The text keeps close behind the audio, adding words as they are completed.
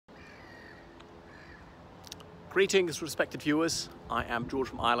Greetings, respected viewers. I am George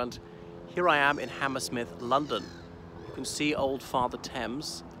from Ireland. Here I am in Hammersmith, London. You can see old Father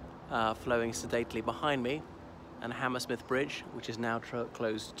Thames flowing sedately behind me, and Hammersmith Bridge, which is now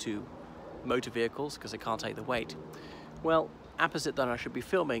closed to motor vehicles because they can't take the weight. Well, opposite that, I should be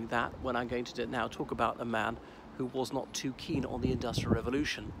filming that when I'm going to now talk about a man who was not too keen on the Industrial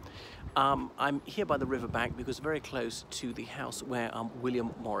Revolution. I'm here by the riverbank because very close to the house where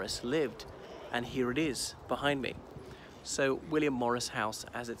William Morris lived. And here it is behind me. So William Morris House,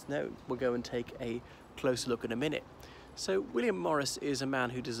 as it's known. We'll go and take a closer look in a minute. So William Morris is a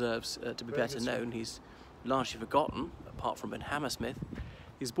man who deserves to be better known. He's largely forgotten, apart from in Hammersmith.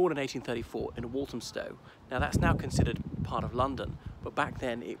 He was born in 1834 in Walthamstow. Now that's now considered part of London, but back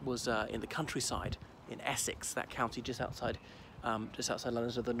then it was in the countryside, in Essex, that county just outside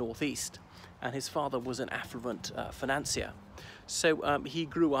London to the northeast. And his father was an affluent financier. So he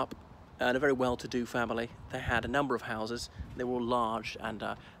grew up in a very well-to-do family. They had a number of houses. They were all large and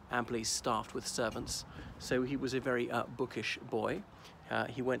amply staffed with servants. So he was a very bookish boy.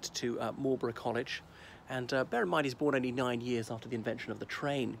 He went to Marlborough College, and bear in mind he's born only 9 years after the invention of the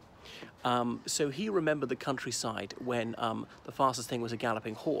train. So he remembered the countryside when the fastest thing was a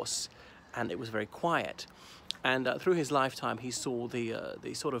galloping horse, and it was very quiet. And through his lifetime, he saw the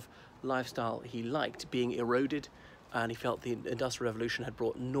sort of lifestyle he liked being eroded, and he felt the Industrial Revolution had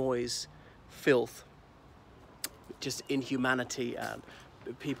brought noise, filth, just inhumanity, and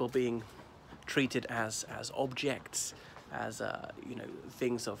people being treated as objects, as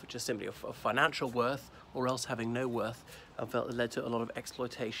things of just simply of financial worth, or else having no worth. Felt it led to a lot of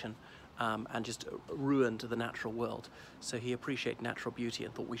exploitation and just ruined the natural world. So he appreciated natural beauty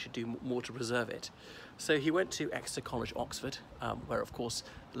and thought we should do more to preserve it. So he went to Exeter College, Oxford, where of course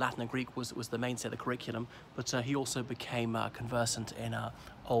Latin and Greek was the mainstay of the curriculum, but he also became conversant in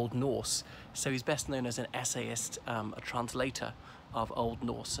Old Norse. So he's best known as an essayist, a translator of Old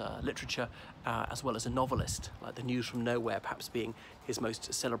Norse literature, as well as a novelist, like The News from Nowhere perhaps being his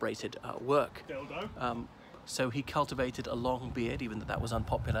most celebrated work. So he cultivated a long beard, even though that was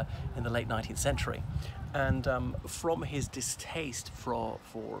unpopular in the late 19th century. And from his distaste for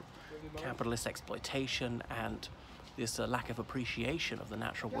capitalist exploitation and this lack of appreciation of the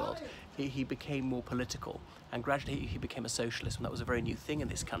natural world, he became more political, and gradually he became a socialist, and that was a very new thing in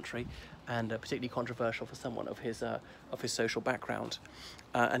this country, and particularly controversial for someone of his social background.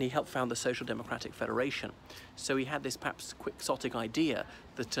 And he helped found the Social Democratic Federation. So he had this perhaps quixotic idea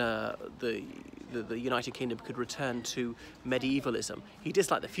that the United Kingdom could return to medievalism. He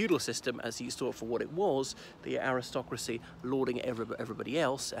disliked the feudal system as he saw it for what it was, the aristocracy lording everybody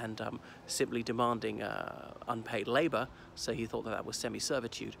else and simply demanding unpaid labour. So he thought that was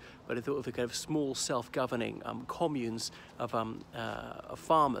semi-servitude. But he thought if a kind of small self-governing communes of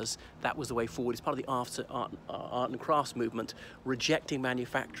farmers, that was the way forward. It's part of the art and crafts movement, rejecting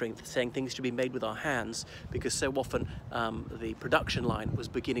manufacturing, saying things should be made with our hands, because so often the production line was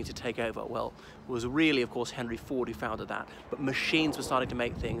beginning to take over. Well, it was really, of course, Henry Ford who founded that, but machines were starting to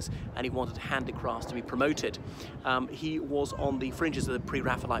make things, and he wanted handicrafts to be promoted. He was on the fringes of the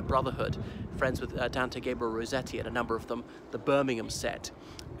pre-Raphaelite Brotherhood, friends with Dante Gabriel Rossetti and a number of them, the Birmingham set.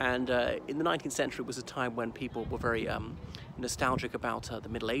 And in the 19th century was a time when people were very nostalgic about the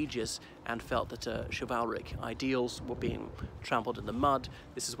Middle Ages and felt that chivalric ideals were being trampled in the mud.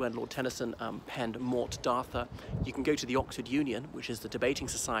 This is when Lord Tennyson penned Mort d'Arthur. You can go to the Oxford Union, which is the debating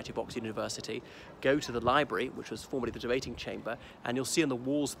society of Oxford University, go to the library, which was formerly the debating chamber, and you'll see on the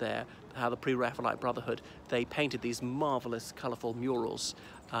walls there how the pre-Raphaelite Brotherhood, they painted these marvellous colourful murals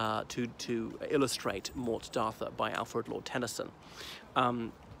to illustrate Mort d'Arthur by Alfred Lord Tennyson.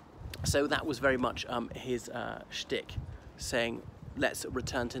 So that was very much his shtick, saying, let's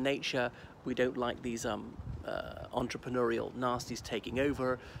return to nature. We don't like these entrepreneurial nasties taking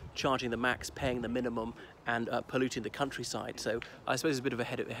over, charging the max, paying the minimum, and polluting the countryside. So I suppose it's a bit of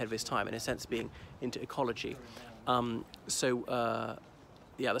ahead of his time, in a sense, being into ecology.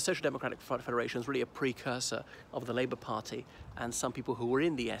 Yeah, the Social Democratic Federation is really a precursor of the Labour Party, and some people who were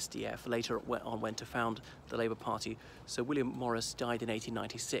in the SDF later on went to found the Labour Party. So William Morris died in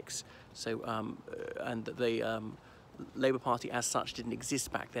 1896. So and the Labour Party as such didn't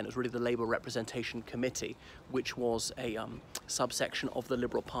exist back then. It was really the Labour Representation Committee, which was a subsection of the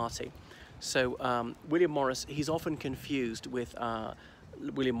Liberal Party. So William Morris, he's often confused with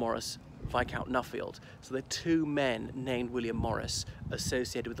William Morris, Viscount Nuffield. So there are two men named William Morris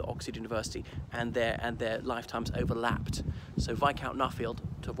associated with Oxford University, and their lifetimes overlapped. So Viscount Nuffield,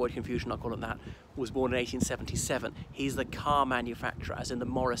 to avoid confusion I'll call him that, was born in 1877. He's the car manufacturer, as in the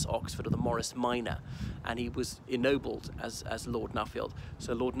Morris Oxford or the Morris Minor, and he was ennobled as Lord Nuffield.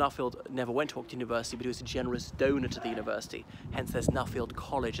 So Lord Nuffield never went to Oxford University, but he was a generous donor to the university. Hence there's Nuffield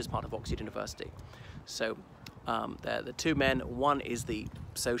College as part of Oxford University. So they're the two men. One is the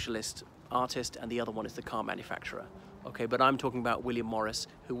socialist artist and the other one is the car manufacturer. Okay, but I'm talking about William Morris,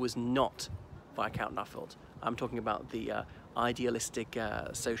 who was not Viscount Nuffield. I'm talking about the idealistic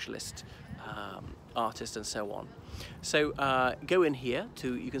socialist artist and so on. So go in here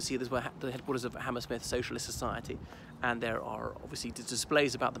you can see there's the headquarters of Hammersmith Socialist Society, and there are obviously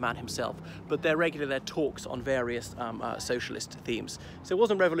displays about the man himself, but they're talks on various socialist themes. So it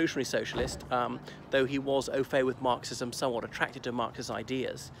wasn't revolutionary socialist, though he was au fait with Marxism, somewhat attracted to Marxist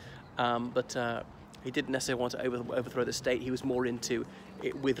ideas, but he didn't necessarily want to overthrow the state. He was more into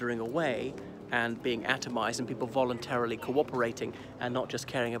it withering away and being atomized and people voluntarily cooperating and not just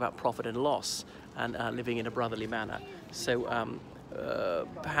caring about profit and loss and living in a brotherly manner. So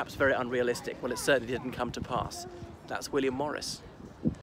perhaps very unrealistic. Well, it certainly didn't come to pass. That's William Morris.